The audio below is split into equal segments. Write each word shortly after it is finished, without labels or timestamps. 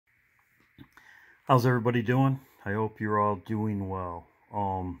How's everybody doing? I hope you're all doing well.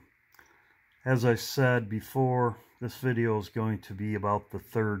 As I said before, this video is going to be about the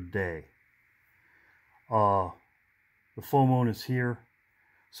third day. The full moon is here.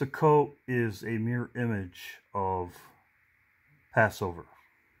 Sukkot is a mirror image of Passover.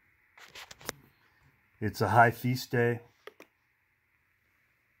 It's a high feast day.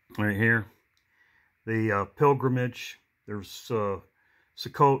 Right here. The pilgrimage, there's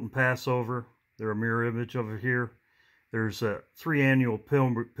Sukkot and Passover. They're a mirror image over here. There's 3 annual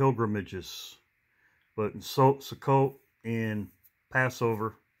pilgrimages, but Sukkot and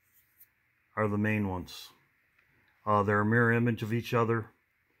Passover are the main ones. They're a mirror image of each other.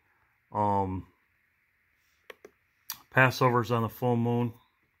 Passover's on the full moon.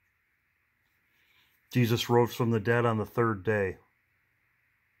 Jesus rose from the dead on the third day.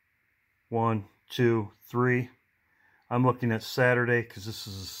 1, 2, 3. I'm looking at Saturday because this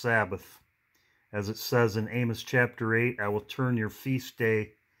is a Sabbath. As it says in Amos chapter 8, I will turn your feast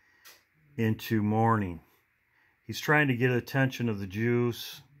day into mourning. He's trying to get attention of the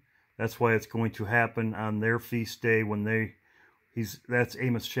Jews. That's why it's going to happen on their feast day when that's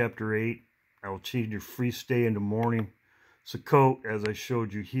Amos chapter 8. I will change your feast day into mourning. Sukkot, as I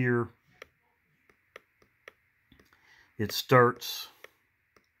showed you here, it starts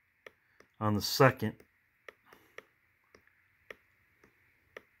on the 2nd.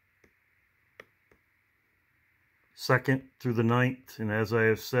 Second through the 9th, and as I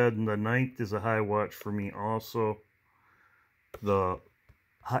have said, the 9th is a high watch for me also. The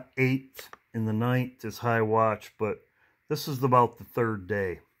 8th and the 9th is high watch, but this is about the third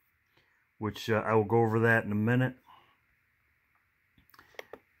day, which I will go over that in a minute.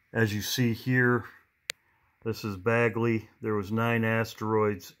 As you see here, this is Bagley. There was 9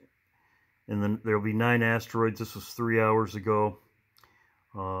 asteroids, and then there will be 9 asteroids. This was 3 hours ago.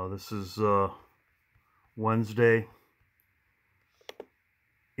 This is Wednesday,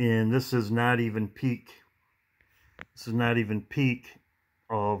 and this is not even peak. This is not even peak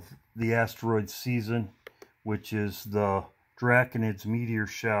of the asteroid season, which is the Draconids meteor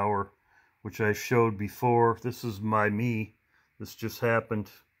shower, which I showed before. This is me. This just happened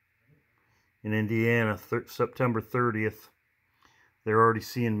in Indiana, September 30th. They're already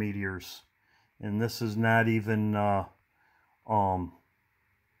seeing meteors, and this is not even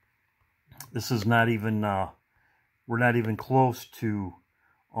we're not even close to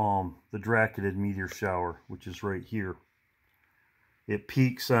the Draconid meteor shower, which is right here. It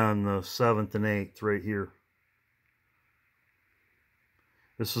peaks on the 7th and 8th right here.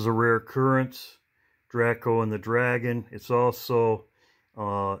 This is a rare occurrence, Draco and the Dragon. It's also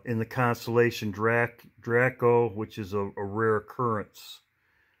in the constellation Draco, which is a rare occurrence,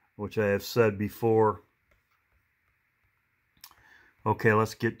 which I have said before. Okay,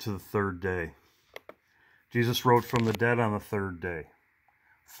 let's get to the third day. Jesus rose from the dead on the third day.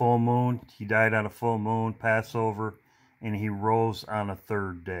 Full moon, he died on a full moon, Passover, and he rose on a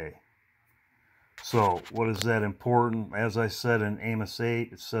third day. So, what is that important? As I said in Amos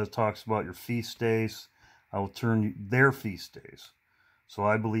 8, it talks about your feast days. I will turn their feast days. So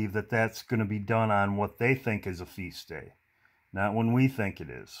I believe that that's going to be done on what they think is a feast day, not when we think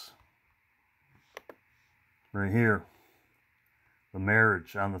it is. Right here. The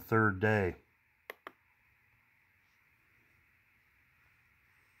marriage on the third day.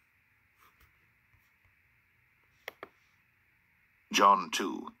 John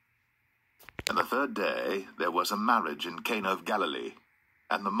 2. And the third day there was a marriage in Cana of Galilee,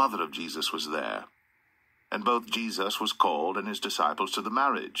 and the mother of Jesus was there. And both Jesus was called and his disciples to the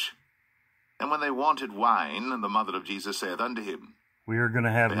marriage. And when they wanted wine, the mother of Jesus saith unto him, We are going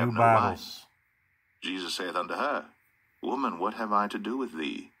to have new bottles. Wine. Jesus saith unto her, Woman, what have I to do with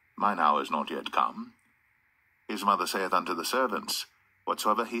thee? Mine hour is not yet come. His mother saith unto the servants,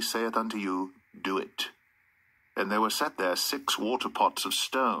 Whatsoever he saith unto you, do it. And there were set there 6 water pots of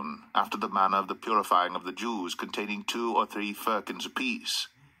stone, after the manner of the purifying of the Jews, containing 2 or 3 firkins apiece.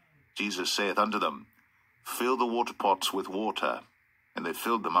 Jesus saith unto them, Fill the water pots with water. And they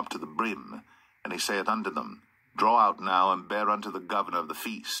filled them up to the brim. And he saith unto them, Draw out now, and bear unto the governor of the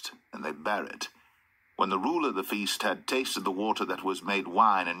feast. And they bare it. When the ruler of the feast had tasted the water that was made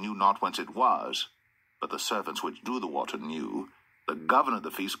wine, and knew not whence it was, but the servants which drew the water knew, the governor of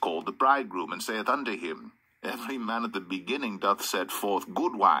the feast called the bridegroom, and saith unto him, Every man at the beginning doth set forth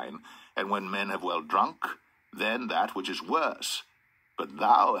good wine, and when men have well drunk, then that which is worse. But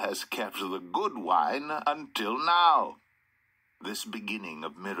thou hast kept the good wine until now. This beginning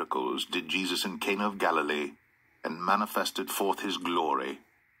of miracles did Jesus in Cana of Galilee, and manifested forth his glory,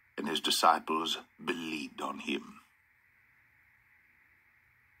 and his disciples believed on him.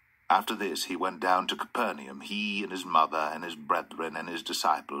 After this he went down to Capernaum, he and his mother and his brethren and his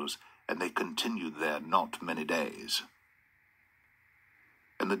disciples, and they continued there not many days.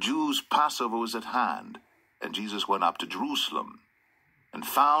 And the Jews' Passover was at hand, and Jesus went up to Jerusalem, and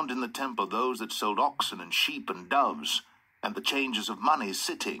found in the temple those that sold oxen and sheep and doves, and the changers of money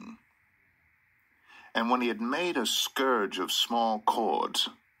sitting. And when he had made a scourge of small cords,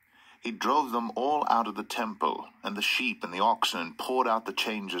 he drove them all out of the temple, and the sheep and the oxen, and poured out the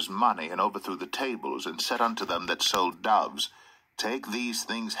changers' money, and overthrew the tables, and said unto them that sold doves, Take these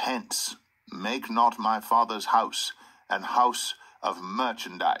things hence, make not my Father's house an house of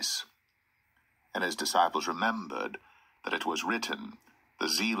merchandise. And his disciples remembered that it was written, The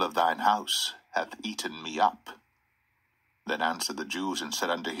zeal of thine house hath eaten me up. Then answered the Jews, and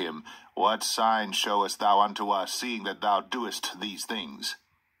said unto him, What sign showest thou unto us, seeing that thou doest these things?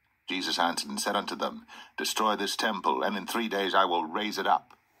 Jesus answered and said unto them, Destroy this temple, and in 3 days I will raise it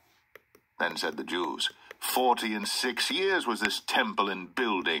up. Then said the Jews, 46 years was this temple in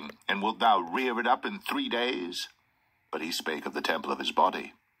building, and wilt thou rear it up in 3 days? But he spake of the temple of his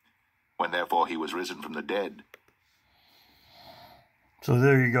body. When therefore he was risen from the dead. So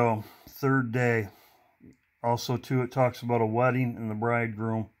there you go. Third day. Also, too, it talks about a wedding and the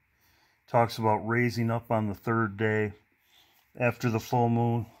bridegroom. Talks about raising up on the third day after the full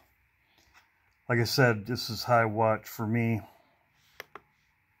moon. Like I said, this is high watch for me.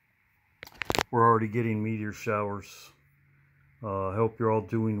 We're already getting meteor showers. I hope you're all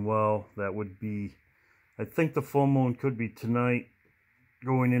doing well. That would be, I think the full moon could be tonight,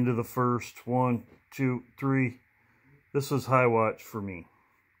 going into the first. 1, 2, 3. This is high watch for me.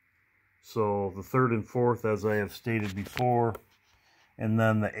 So the 3rd and 4th, as I have stated before, and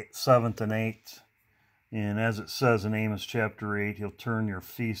then the 7th and 8th. And as it says in Amos chapter 8, he'll turn your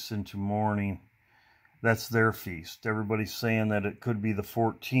feasts into mourning. That's their feast. Everybody's saying that it could be the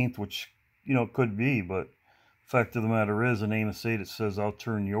 14th, which, you know, it could be, but the fact of the matter is, in Amos 8, it says, I'll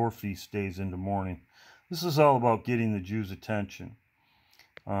turn your feast days into mourning. This is all about getting the Jews' attention.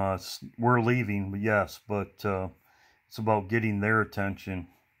 We're leaving, but yes, but it's about getting their attention.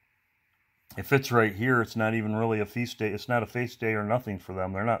 If it's right here, it's not even really a feast day. It's not a feast day or nothing for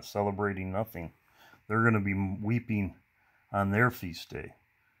them. They're not celebrating nothing. They're going to be weeping on their feast day.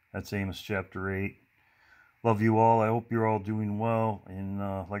 That's Amos chapter 8. Love you all. I hope you're all doing well. And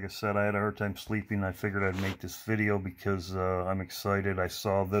like I said, I had a hard time sleeping. I figured I'd make this video because I'm excited. I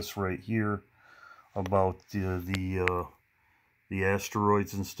saw this right here about the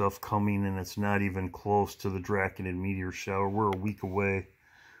asteroids and stuff coming, and it's not even close to the Draconid meteor shower. We're a week away.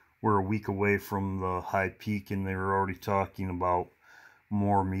 We're a week away from the high peak, and they were already talking about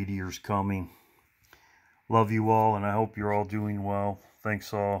more meteors coming. Love you all, and I hope you're all doing well.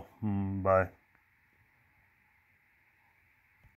 Thanks all. Bye.